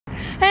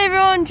Hey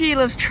everyone, G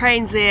Loves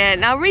Trains here.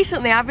 Now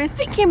recently I've been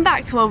thinking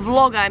back to a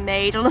vlog I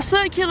made on a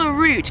circular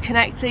route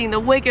connecting the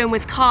Wigan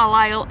with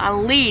Carlisle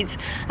and Leeds,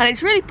 and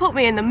it's really put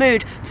me in the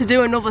mood to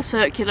do another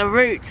circular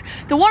route.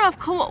 The one I've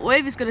come up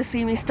with is going to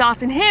see me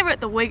starting here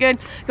at the Wigan,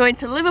 going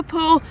to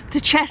Liverpool,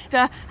 to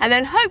Chester, and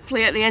then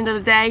hopefully at the end of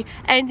the day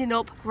ending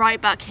up right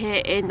back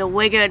here in the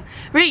Wigan.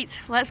 Right,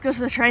 let's go to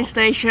the train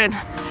station.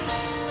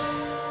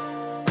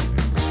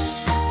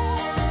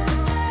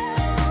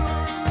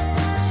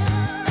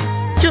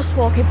 Just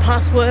walking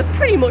past where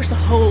pretty much the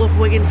whole of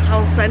Wigan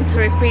town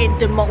centre is being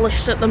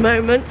demolished at the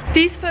moment.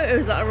 These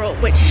photos that are up,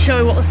 which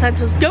show what the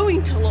centre's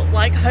going to look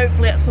like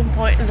hopefully at some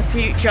point in the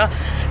future,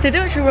 they do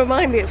actually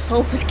remind me of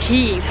Salford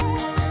Quays.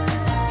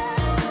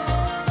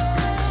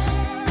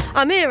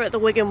 I'm here at the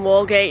Wigan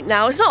Wargate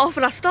now. It's not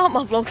often I start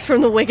my vlogs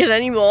from the Wigan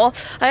anymore.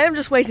 I am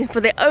just waiting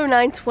for the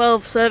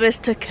 0912 service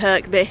to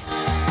Kirkby.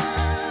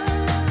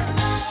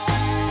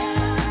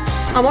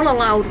 I'm on a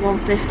loud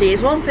 150,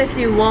 it's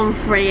 150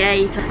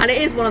 138, and it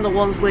is one of the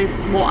ones with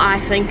what I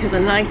think are the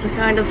nicer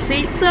kind of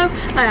seats, so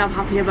I am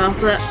happy about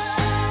it.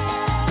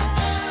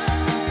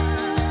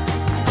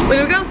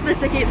 With regards to the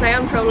tickets, I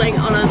am travelling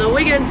on the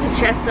Wigan to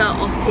Chester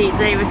off-peak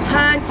day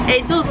return.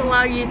 It does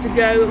allow you to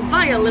go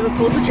via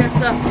Liverpool to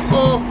Chester,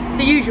 or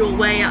the usual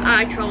way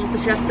I travel to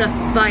Chester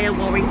via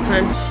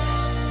Warrington.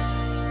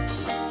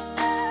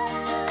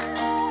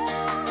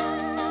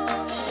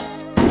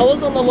 I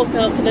was on the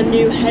lookout for the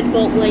new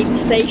Headbolt Lane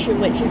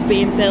station which is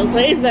being built.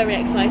 It is very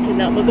exciting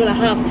that we're going to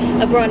have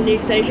a brand new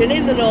station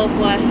in the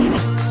northwest.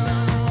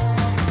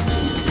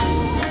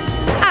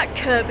 At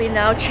Kirkby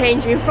now,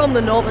 changing from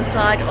the northern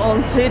side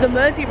onto the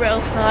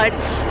Merseyrail side,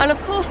 and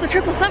of course the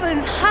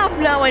 777s have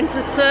now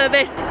entered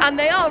service and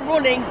they are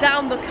running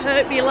down the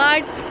Kirkby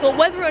line, but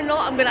whether or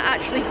not I'm going to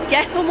actually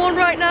get on one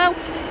right now,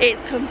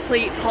 it's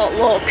complete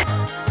potluck.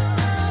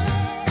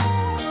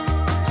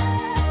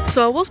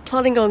 So I was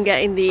planning on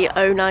getting the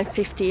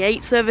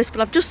 0958 service,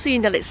 but I've just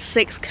seen that it's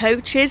 6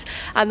 coaches,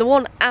 and the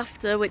one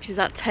after, which is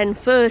at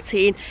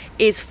 10:13,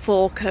 is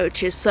 4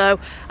 coaches. So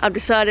I've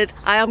decided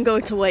I am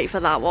going to wait for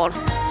that one.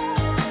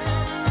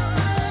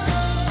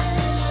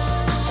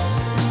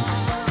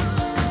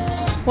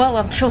 Well,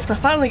 I'm chuffed. I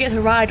finally get to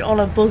ride on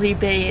a Buzzy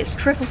B. It's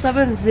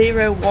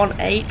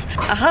 777-018.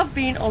 I have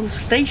been on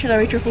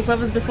stationary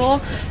 777s before,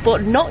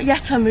 but not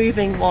yet a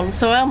moving one,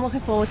 so I'm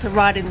looking forward to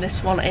riding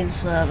this one in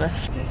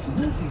service. This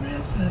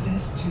Merseyrail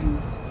service to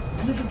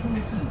Liverpool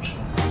Central.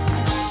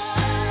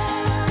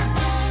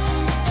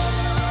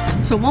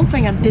 So one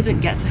thing I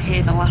didn't get to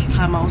hear the last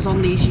time I was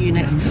on these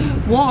units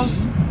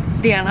was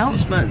the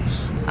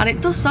announcements, and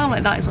it does sound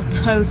like that is a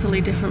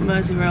totally different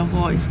Merseyrail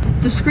voice.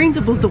 The screens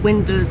above the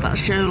windows that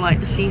show like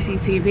the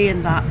CCTV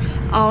and that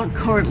aren't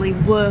currently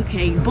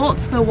working, but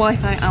the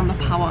Wi-Fi and the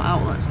power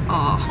outlets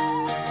are.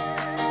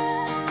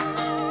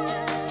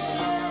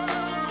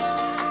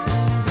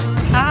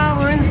 Ah,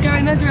 we're in the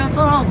scary Merseyrail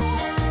tunnel.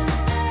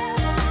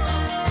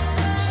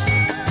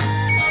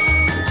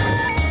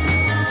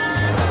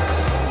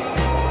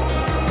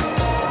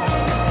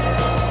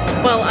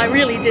 Well, I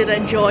really did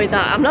enjoy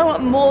that. I'm now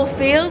at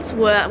Moorfields,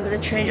 where I'm going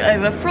to change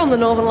over from the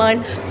Northern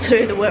Line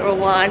to the Wirral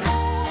Line.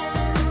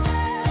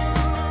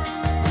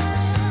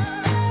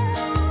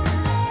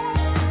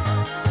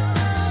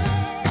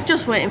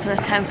 Just waiting for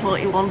the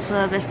 10:41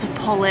 service to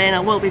pull in.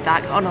 I will be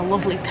back on a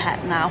lovely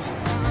pet now.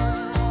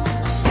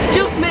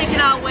 Just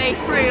making our way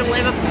through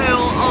Liverpool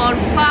on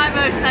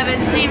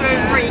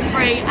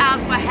 507033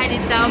 as we're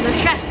headed down the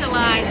Chester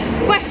line.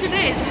 Question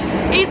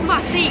is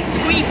my seat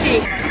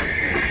squeaky?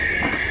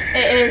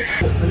 It is.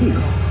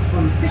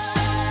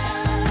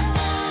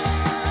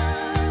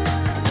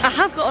 I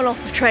have gotten off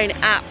the train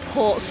at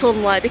Port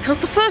Sunlight because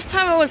the first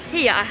time I was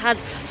here I had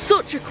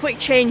such a quick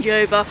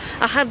changeover.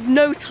 I had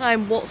no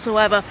time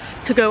whatsoever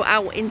to go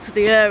out into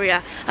the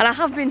area, and I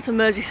have been to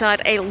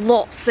Merseyside a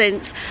lot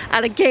since,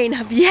 and again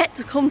have yet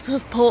to come to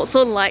Port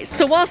Sunlight.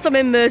 So whilst I'm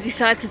in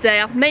Merseyside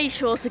today, I've made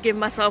sure to give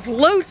myself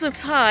loads of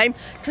time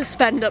to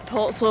spend at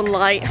Port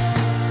Sunlight.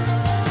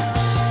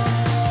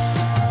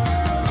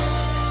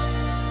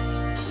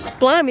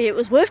 Blimey, it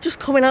was worth just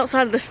coming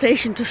outside of the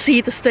station to see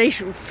the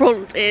station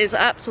front. It is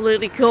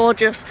absolutely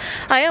gorgeous.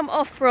 I am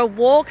off for a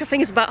walk, I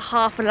think it's about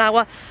half an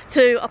hour,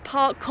 to a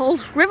park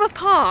called River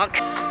Park.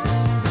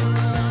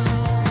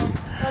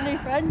 Our new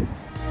friend.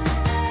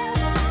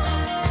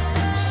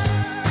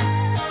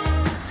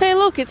 Hey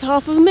look, it's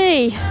half of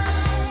me.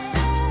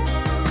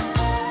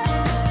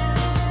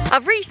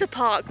 I've reached the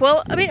park.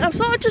 Well, I mean, I'm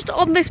sort of just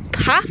on this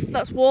path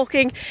that's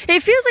walking.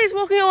 It feels like it's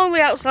walking along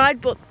the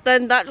outside, but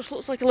then that just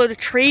looks like a load of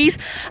trees.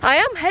 I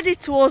am headed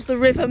towards the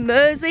River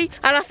Mersey,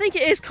 and I think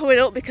it is coming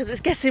up because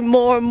it's getting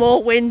more and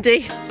more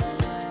windy.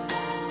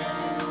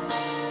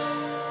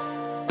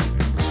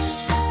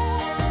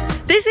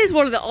 This is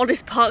one of the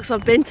oddest parks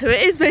I've been to.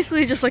 It is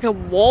basically just like a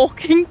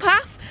walking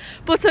path.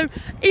 But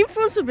in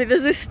front of me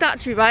there's this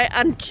statue, right,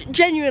 and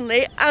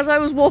genuinely as I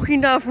was walking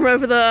down from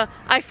over there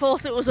I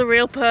thought it was a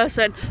real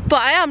person,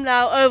 but I am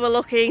now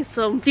overlooking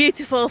some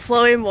beautiful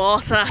flowing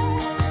water.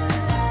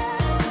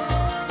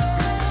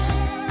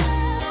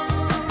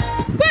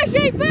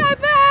 Maconachie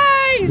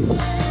babies!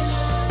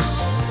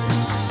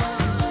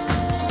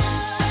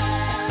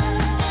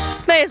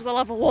 May as well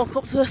have a walk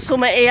up to the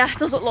summit here.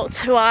 Doesn't look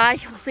too high.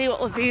 We'll see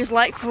what the view's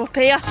like from up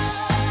here.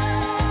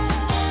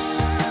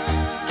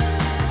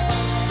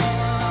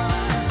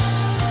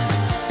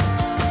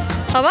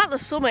 I'm at the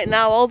summit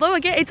now, although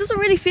again it doesn't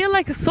really feel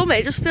like a summit,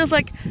 it just feels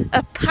like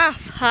a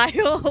path high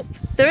up.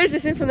 There is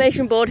this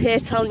information board here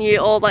telling you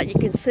all that you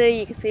can see.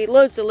 You can see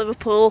loads of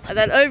Liverpool, and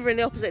then over in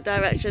the opposite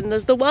direction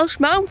there's the Welsh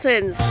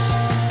mountains.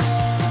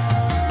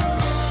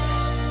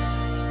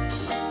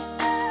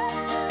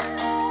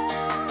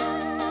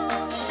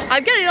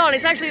 I'm getting on,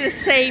 it's actually the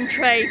same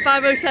train,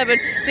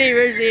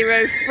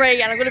 507-003,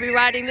 and I'm going to be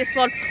riding this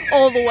one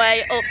all the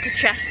way up to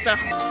Chester.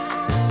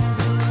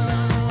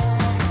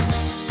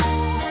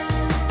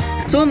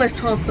 So on this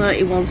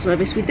 12:31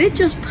 service, we did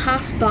just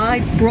pass by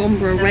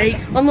Rake.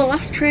 On the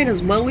last train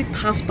as well, we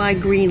passed by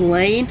Green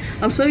Lane.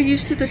 I'm so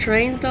used to the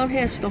trains down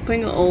here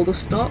stopping at all the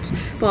stops,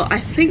 but I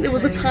think there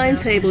was a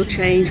timetable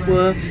change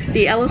where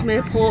the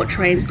Ellesmere Port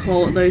trains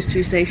call at those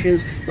two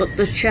stations, but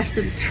the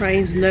Chester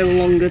trains no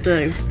longer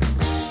do.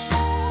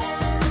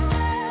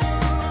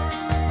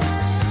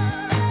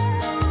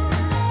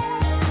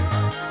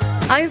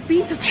 I've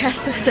been to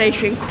Chester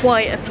station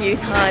quite a few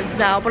times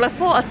now, but I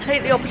thought I'd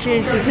take the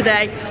opportunity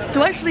today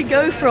to actually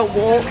go for a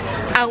walk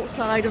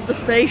outside of the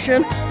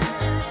station.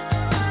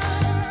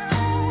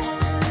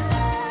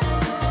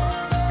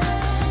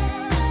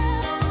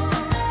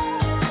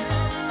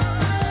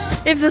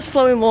 If there's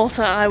flowing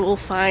water, I will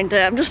find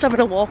it. I'm just having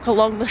a walk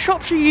along the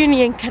Shropshire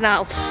Union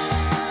Canal.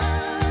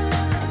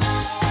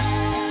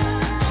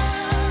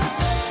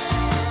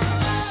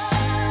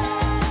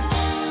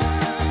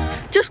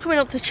 Just coming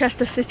up to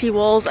Chester city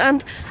walls,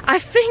 and I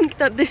think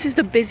that this is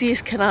the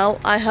busiest canal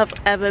I have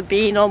ever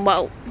been on.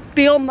 Well,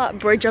 beyond that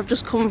bridge I've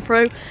just come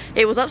through,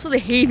 it was absolutely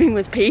heaving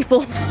with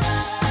people.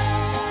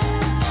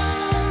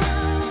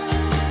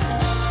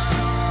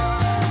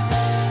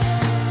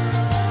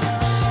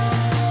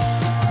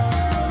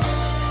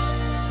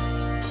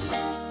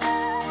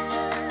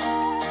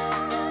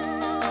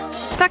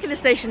 Back in the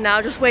station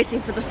now, just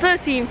waiting for the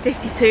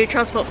 13:52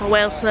 Transport for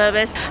Wales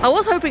service. I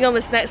was hoping on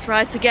this next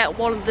ride to get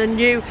one of the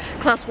new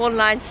Class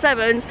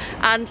 197s,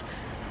 and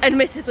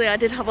admittedly I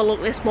did have a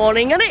look this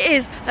morning, and it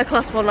is a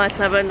Class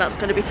 197 that's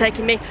going to be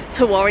taking me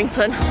to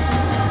Warrington.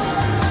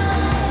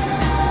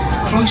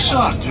 Croeso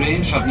ar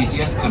drên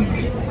Trafnidiaeth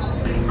Cymru.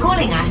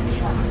 Calling at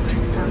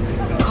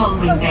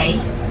Colwyn Bay.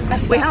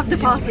 We have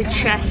departed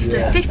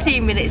Chester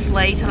 15 minutes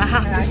late, and I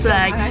have to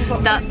say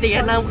that the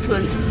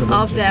announcements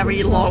are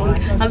very long,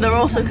 and they're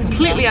also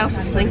completely out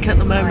of sync at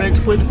the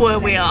moment with where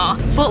we are.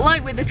 But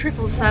like with the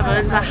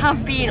 777s, I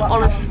have been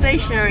on a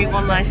stationary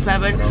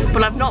 197,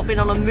 but I've not been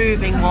on a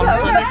moving one,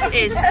 so this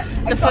is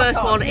the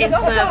first one in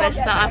service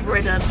that I've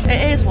ridden.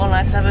 It is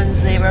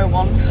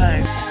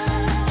 197-012.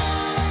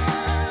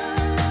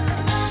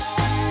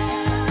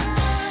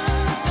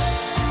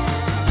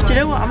 Do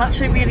you know what? I'm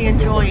actually really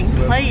enjoying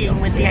playing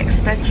with the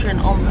extension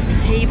on the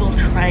table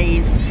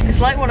trays.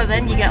 It's like one of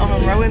them you get on a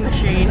rowing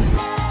machine.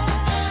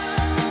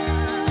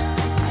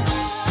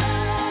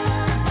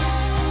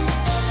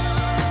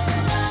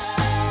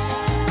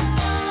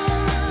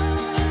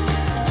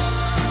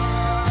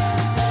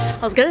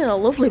 I was getting a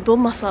lovely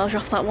bum massage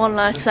off that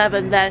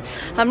 197 then.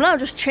 I'm now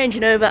just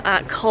changing over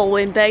at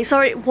Colwyn Bay.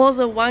 Sorry, it was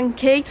a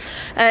wanky.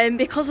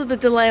 Because of the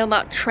delay on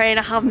that train,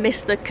 I have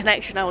missed the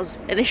connection I was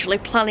initially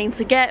planning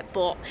to get,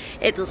 but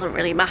it doesn't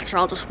really matter.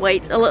 I'll just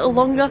wait a little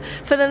longer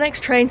for the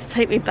next train to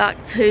take me back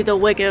to the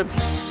Wigan.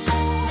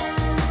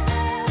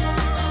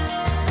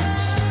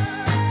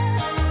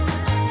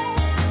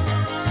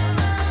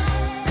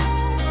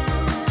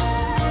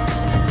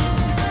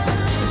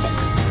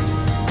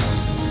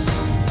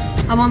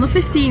 I'm on the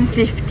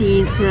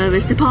 15:15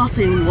 service.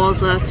 Departing was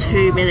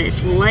 2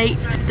 minutes late.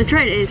 The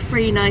train is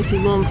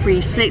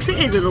 39136. It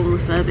is an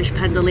unrefurbished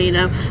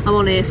Pendolino. I'm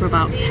on here for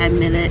about 10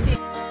 minutes.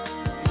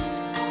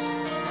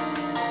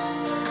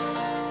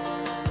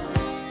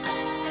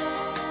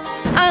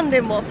 And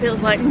in what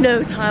feels like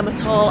no time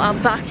at all, I'm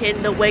back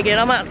in the Wigan.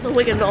 I'm at the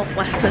Wigan North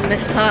Western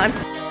this time.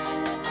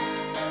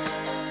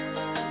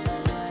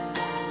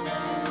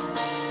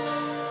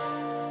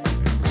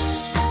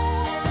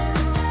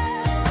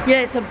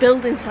 Yeah, it's a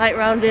building site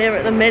around here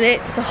at the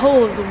minute. The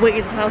whole of the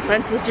Wigan town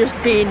centre is just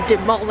being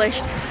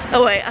demolished.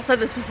 Oh wait, I said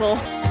this before.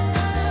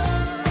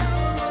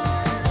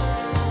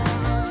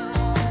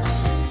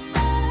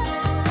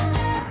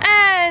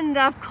 And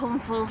I've come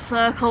full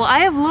circle. I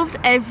have loved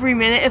every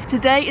minute of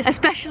today,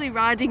 especially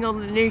riding on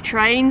the new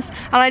trains,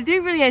 and I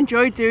do really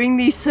enjoy doing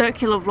these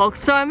circular vlogs,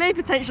 so I may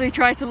potentially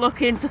try to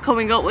look into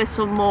coming up with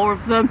some more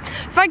of them.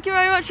 Thank you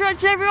very much for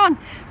watching, everyone.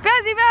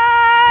 Bye,